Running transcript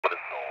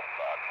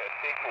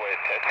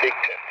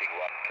testing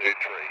 1, 2, 3,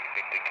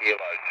 Victor Kilo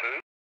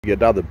 2.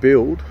 Another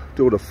build,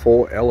 doing a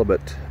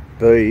 4-element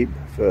beam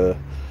for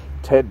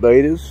 10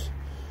 metres,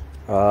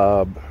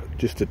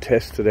 just to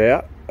test it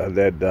out, and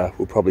then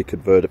we'll probably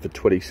convert it for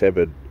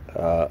 27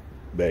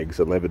 megs,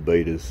 11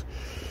 metres,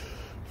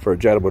 for a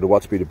gentleman who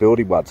wants me to build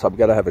him one. So I'm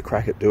going to have a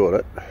crack at doing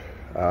it.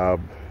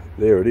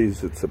 There it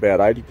is, it's about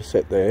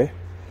 80% there.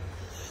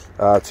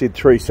 It's in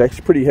 3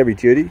 sections, pretty heavy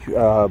duty.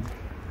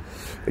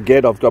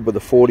 Again, I've gone with a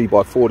 40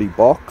 by 40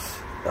 box,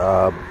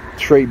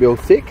 3mm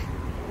thick.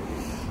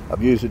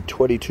 I'm using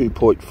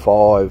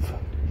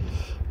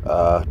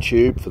 22.5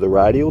 tube for the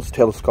radials,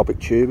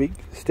 telescopic tubing.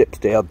 Steps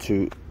down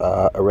to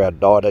around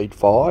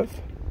 19.5,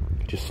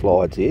 just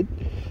slides in.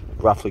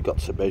 Roughly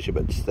got some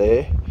measurements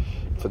there.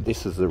 For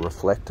this is the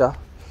reflector.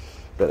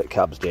 Then it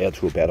comes down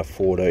to about a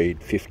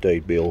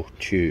 15mm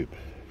tube.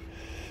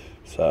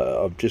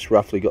 So I've just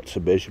roughly got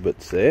some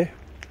measurements there.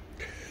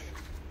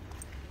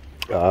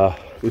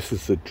 This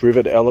is the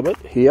driven element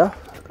here.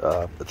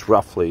 It's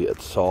roughly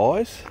its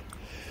size.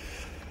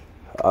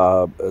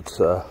 It's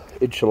a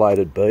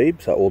insulated beam,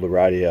 so all the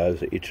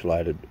radios are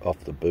insulated off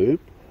the boom.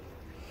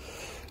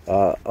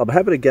 I'm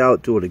having a go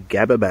at doing a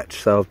gamma match,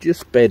 so I've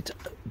just bent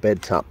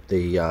up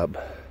the arm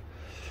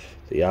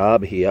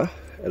here,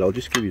 and I'll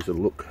just give you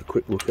a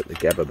quick look at the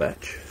gamma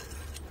match.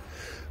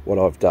 What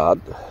I've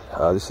done,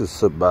 this is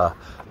some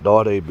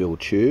 19mm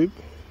tube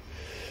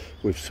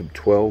with some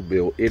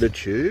 12mm inner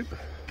tube,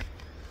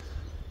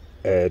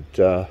 and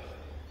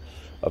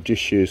I've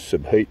just used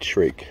some heat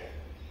shrink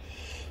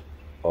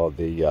on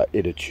the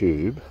inner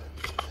tube.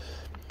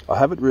 I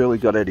haven't really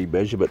got any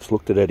measurements,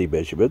 looked at any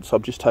measurements.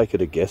 I'm just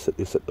taking a guess at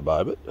this at the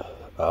moment,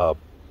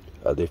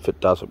 and if it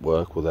doesn't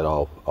work, well then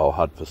I'll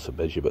hunt for some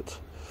measurements.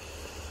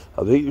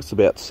 I think it's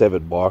about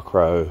 7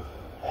 micro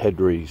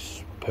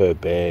henries per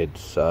band,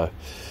 so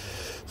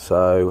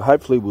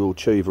hopefully we'll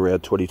achieve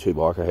around 22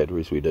 micro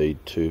henries we need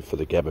for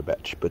the gamma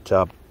match. But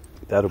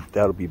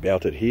that'll be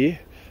mounted here.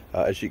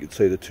 As you can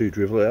see, the 2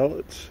 drivel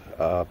outlets.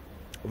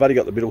 I've only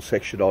got the middle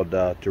section on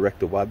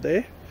Director 1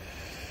 there,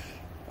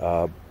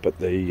 but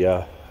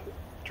the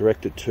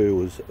Director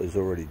 2 is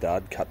already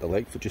done, cut the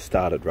length. It just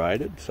started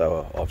raining,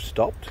 so I've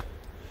stopped.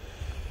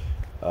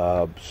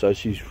 So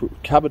she's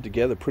coming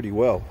together pretty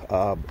well.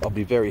 I'll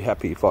be very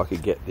happy if I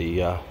can get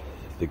the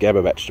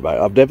gamma match to make.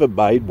 I've never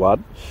made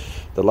one.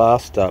 The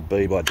last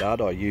beam I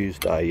done, I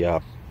used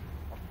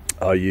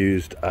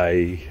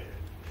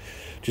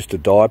just a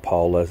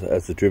dipole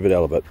as the driven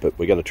element, but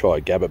we're going to try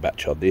a gamma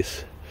match on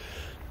this.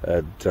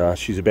 And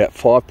she's about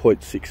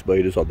 5.6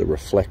 metres on the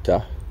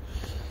reflector.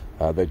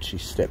 Then she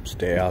steps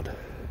down.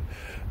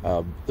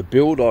 The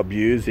build I'm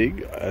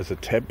using as a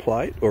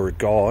template or a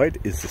guide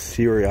is the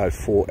SIRO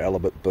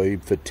 4-element beam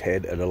for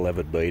 10 and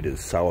 11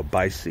 metres. So I'm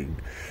basing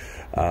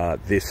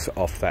this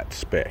off that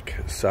spec.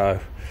 So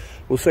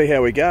we'll see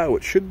how we go.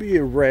 It should be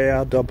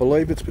around, I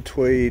believe it's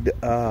between,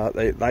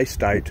 they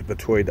state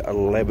between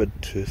 11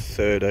 to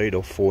 13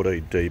 or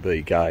 14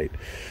 dB gain.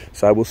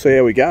 So we'll see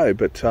how we go.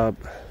 But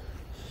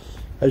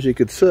as you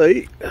can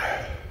see,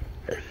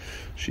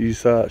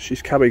 she's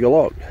coming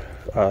along.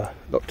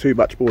 Not too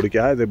much more to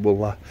go. Then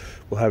we'll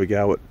have a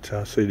go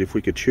at seeing if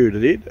we can tune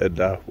it in, and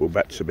we'll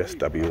match some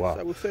SWR.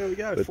 So we'll see how we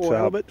go. But,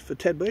 4-element for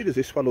 10 metres.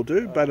 This one will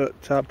do, but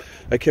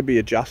it can be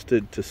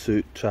adjusted to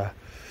suit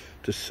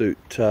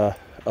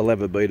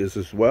 11 metres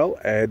as well.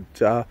 And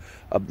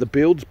the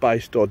build's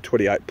based on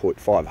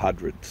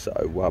 28.500.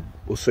 So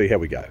we'll see how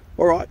we go.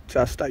 All right,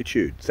 stay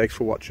tuned. Thanks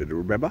for watching. And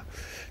remember,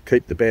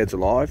 keep the bands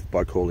alive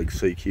by calling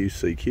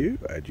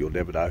CQ, and you'll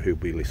never know who'll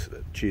be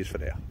listening. Cheers for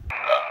now.